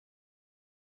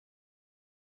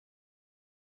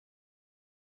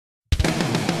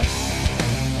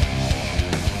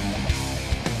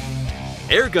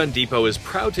Airgun Depot is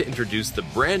proud to introduce the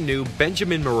brand new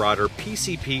Benjamin Marauder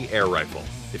PCP air rifle.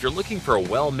 If you're looking for a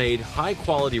well-made,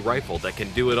 high-quality rifle that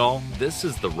can do it all, this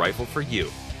is the rifle for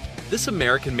you. This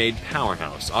American-made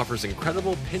powerhouse offers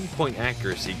incredible pinpoint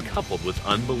accuracy coupled with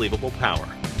unbelievable power.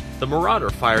 The Marauder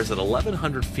fires at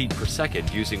 1,100 feet per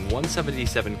second using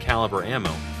 177 caliber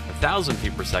ammo, 1,000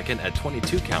 feet per second at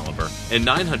 22 caliber, and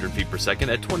 900 feet per second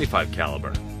at 25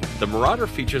 caliber. The Marauder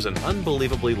features an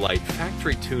unbelievably light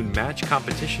factory-tuned match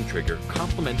competition trigger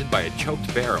complemented by a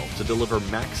choked barrel to deliver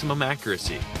maximum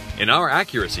accuracy. In our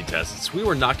accuracy tests, we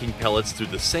were knocking pellets through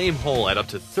the same hole at up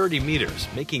to 30 meters,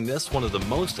 making this one of the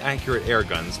most accurate air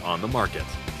guns on the market.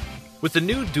 With the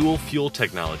new dual fuel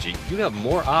technology, you have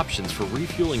more options for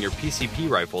refueling your PCP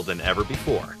rifle than ever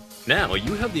before. Now,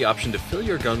 you have the option to fill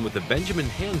your gun with the Benjamin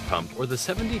hand pump or the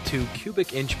 72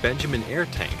 cubic inch Benjamin air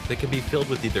tank that can be filled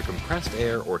with either compressed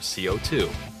air or CO2.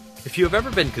 If you have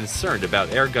ever been concerned about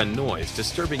airgun noise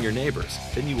disturbing your neighbors,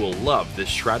 then you will love this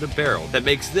shrouded barrel that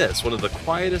makes this one of the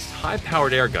quietest,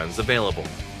 high-powered airguns available.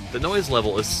 The noise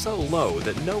level is so low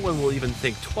that no one will even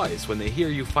think twice when they hear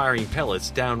you firing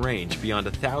pellets downrange beyond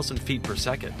 1,000 feet per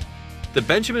second. The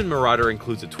Benjamin Marauder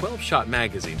includes a 12-shot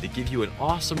magazine to give you an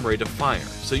awesome rate of fire,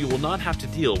 so you will not have to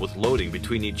deal with loading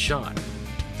between each shot.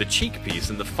 The cheek piece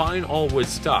and the fine all-wood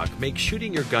stock make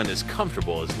shooting your gun as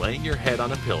comfortable as laying your head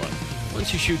on a pillow.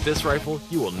 Once you shoot this rifle,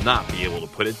 you will not be able to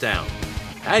put it down.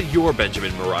 Add your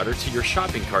Benjamin Marauder to your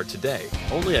shopping cart today,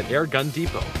 only at Airgun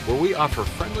Depot, where we offer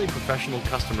friendly professional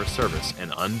customer service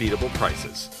and unbeatable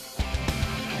prices.